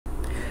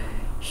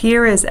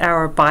Here is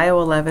our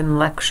Bio 11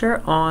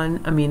 lecture on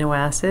amino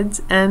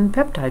acids and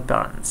peptide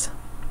bonds.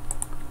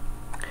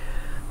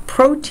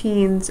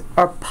 Proteins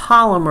are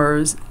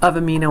polymers of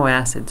amino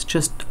acids,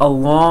 just a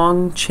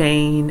long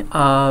chain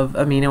of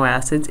amino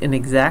acids in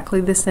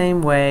exactly the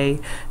same way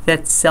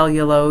that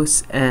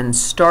cellulose and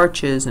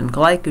starches and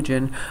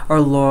glycogen are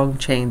long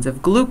chains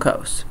of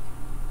glucose.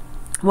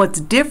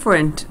 What's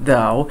different,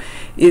 though,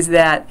 is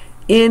that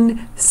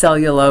in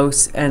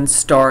cellulose and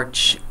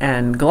starch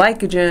and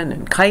glycogen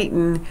and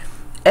chitin,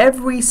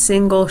 every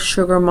single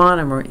sugar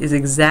monomer is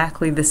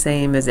exactly the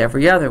same as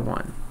every other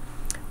one.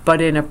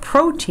 But in a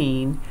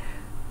protein,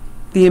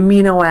 the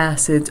amino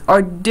acids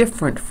are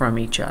different from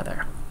each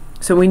other.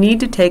 So we need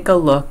to take a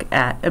look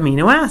at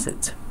amino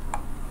acids.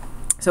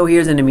 So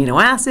here's an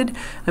amino acid.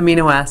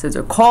 Amino acids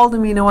are called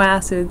amino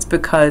acids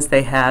because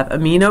they have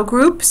amino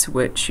groups,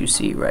 which you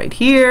see right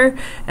here,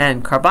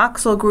 and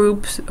carboxyl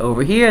groups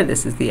over here.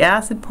 This is the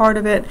acid part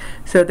of it.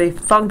 So they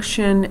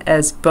function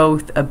as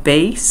both a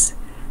base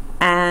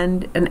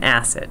and an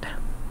acid.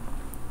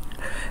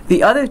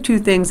 The other two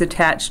things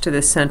attached to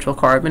this central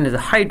carbon is a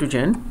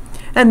hydrogen,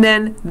 and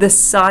then the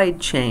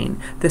side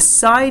chain. The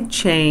side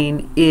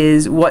chain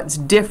is what's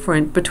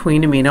different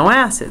between amino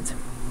acids.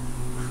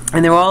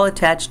 And they're all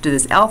attached to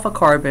this alpha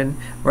carbon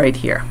right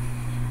here.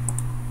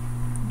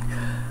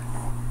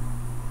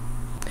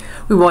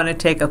 We want to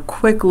take a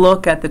quick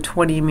look at the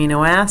 20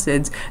 amino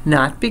acids,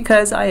 not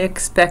because I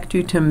expect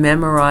you to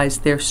memorize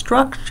their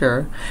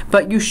structure,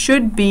 but you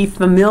should be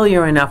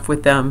familiar enough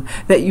with them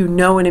that you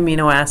know an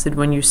amino acid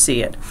when you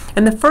see it.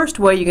 And the first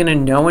way you're going to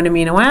know an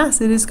amino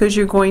acid is because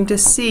you're going to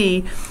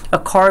see a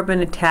carbon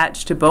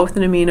attached to both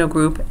an amino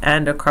group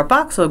and a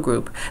carboxyl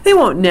group. They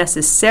won't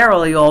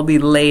necessarily all be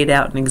laid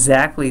out in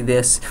exactly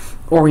this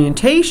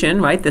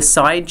orientation, right? The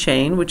side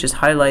chain, which is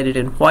highlighted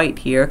in white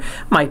here,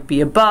 might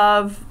be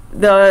above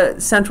the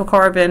central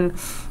carbon.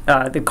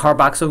 The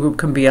carboxyl group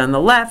can be on the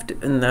left,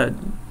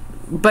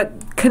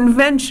 but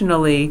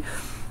conventionally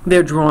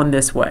they're drawn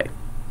this way.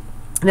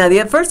 Now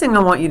the first thing I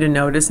want you to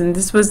notice, and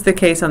this was the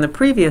case on the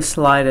previous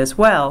slide as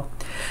well,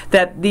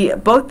 that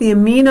both the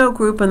amino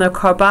group and the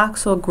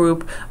carboxyl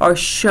group are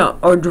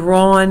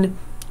drawn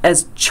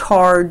as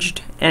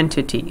charged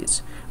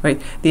entities.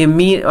 Right?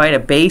 A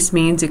base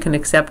means it can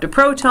accept a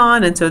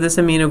proton, and so this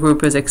amino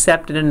group has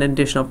accepted an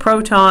additional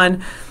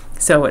proton.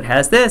 So it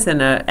has this, and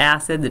an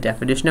acid, the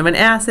definition of an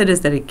acid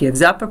is that it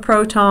gives up a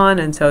proton,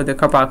 and so the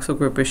carboxyl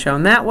group is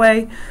shown that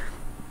way.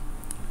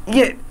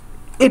 It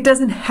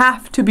doesn't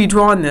have to be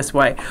drawn this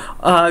way.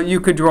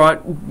 You could draw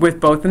it with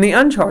both in the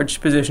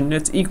uncharged position.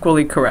 It's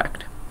equally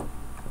correct.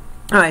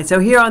 All right, so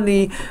here on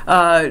the,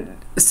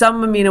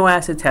 some amino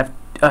acids have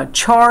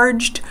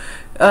charged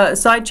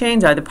side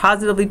chains, either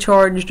positively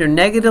charged or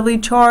negatively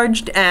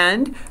charged,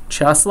 and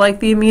just like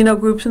the amino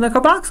groups and the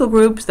carboxyl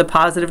groups, the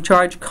positive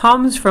charge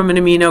comes from an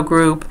amino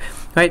group,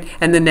 right,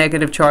 and the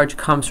negative charge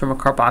comes from a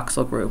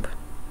carboxyl group.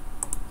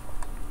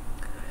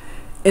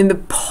 In the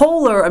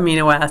polar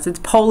amino acids,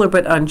 polar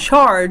but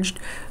uncharged,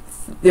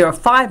 there are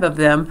 5 of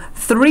them.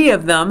 3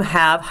 of them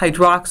have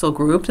hydroxyl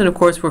groups, and of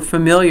course we're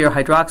familiar,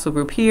 hydroxyl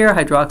group here,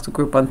 hydroxyl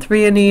group on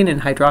threonine,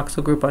 and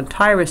hydroxyl group on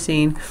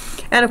tyrosine.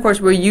 And of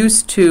course we're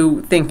used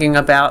to thinking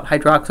about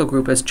hydroxyl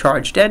group as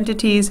charged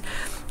entities.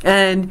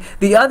 And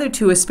the other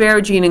 2,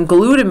 asparagine and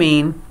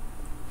glutamine,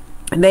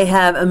 they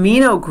have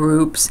amino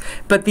groups,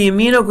 but the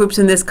amino groups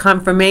in this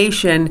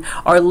conformation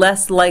are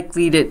less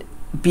likely to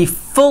be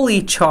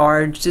fully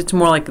charged. It's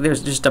more like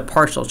there's just a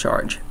partial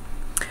charge.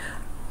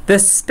 The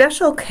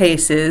special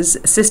cases,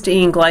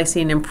 cysteine,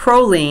 glycine, and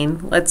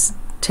proline, let's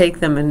take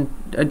them in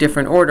a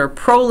different order.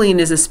 Proline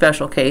is a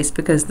special case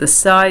because the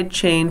side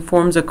chain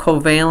forms a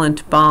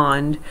covalent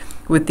bond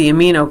with the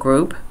amino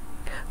group.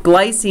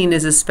 Glycine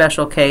is a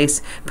special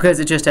case because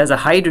it just has a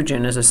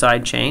hydrogen as a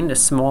side chain, the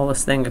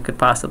smallest thing it could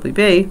possibly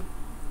be.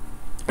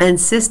 And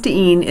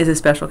cysteine is a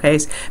special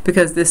case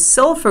because this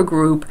sulfur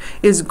group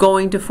is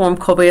going to form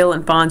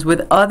covalent bonds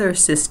with other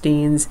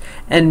cysteines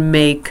and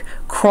make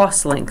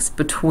cross-links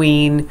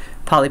between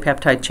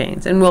polypeptide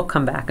chains. And we'll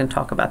come back and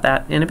talk about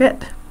that in a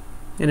bit,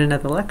 in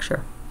another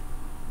lecture.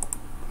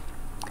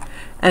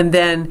 And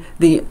then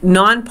the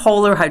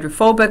nonpolar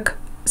hydrophobic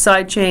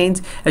side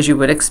chains, as you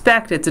would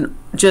expect, it's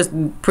just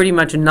pretty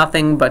much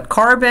nothing but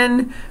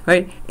carbon,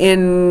 right?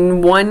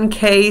 In one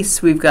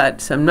case we've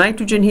got some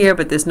nitrogen here,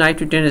 but this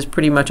nitrogen is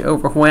pretty much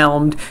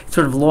overwhelmed,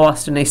 sort of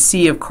lost in a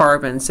sea of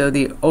carbon, so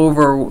the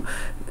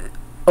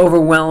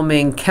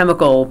overwhelming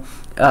chemical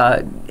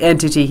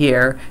entity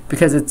here,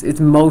 because it's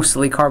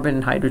mostly carbon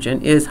and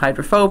hydrogen, is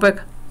hydrophobic.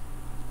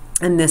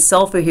 And this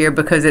sulfur here,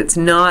 because it's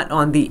not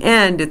on the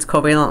end, it's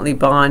covalently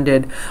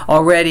bonded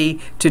already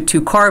to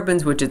 2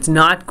 carbons, which it's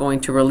not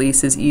going to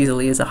release as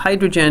easily as a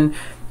hydrogen.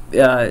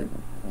 This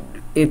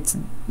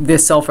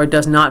sulfur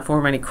does not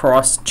form any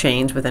cross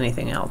chains with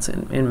anything else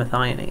in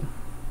methionine.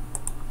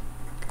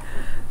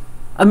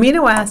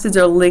 Amino acids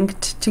are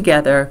linked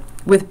together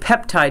with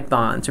peptide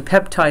bonds or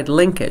peptide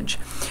linkage.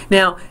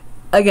 Now,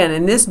 again,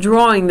 in this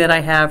drawing that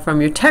I have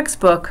from your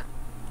textbook,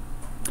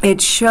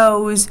 it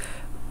shows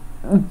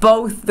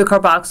both the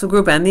carboxyl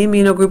group and the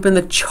amino group in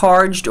the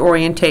charged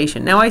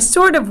orientation. Now I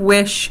sort of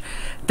wish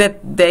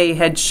that they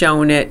had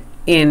shown it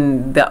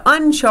in the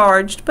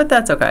uncharged, but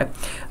that's okay.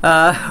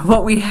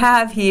 What we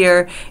have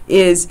here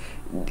is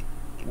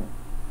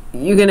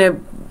you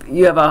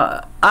have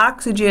a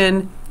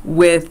oxygen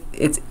with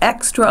its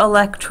extra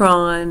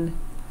electron,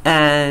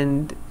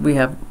 and we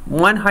have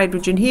one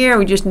hydrogen here.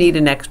 We just need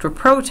an extra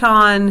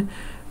proton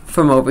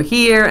from over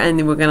here, and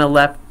then we're going to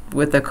left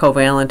with a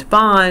covalent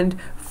bond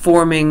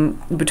forming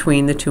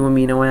between the two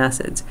amino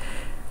acids.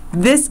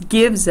 This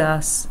gives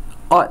us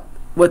what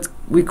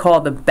we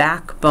call the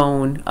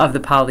backbone of the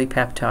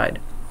polypeptide.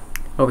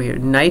 Over here,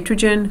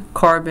 nitrogen,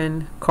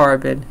 carbon,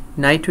 carbon,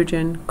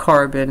 nitrogen,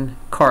 carbon,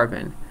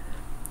 carbon.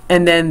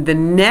 And then the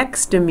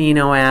next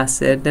amino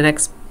acid, the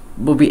next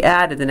will be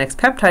added, the next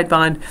peptide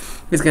bond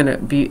is going to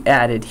be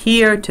added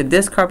here to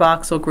this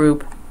carboxyl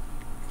group.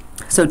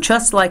 So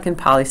just like in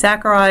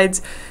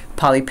polysaccharides,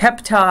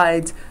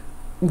 polypeptides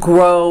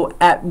grow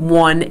at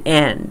one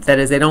end. That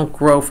is, they don't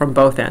grow from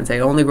both ends. They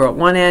only grow at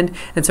one end,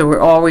 and so we're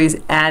always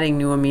adding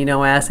new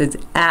amino acids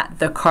at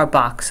the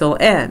carboxyl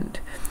end.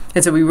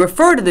 And so we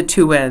refer to the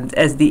two ends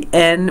as the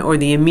N or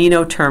the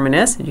amino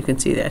terminus, and you can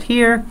see that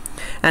here,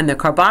 and the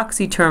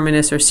carboxy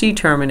terminus or C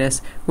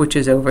terminus, which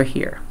is over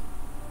here.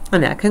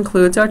 And that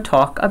concludes our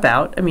talk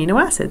about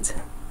amino acids.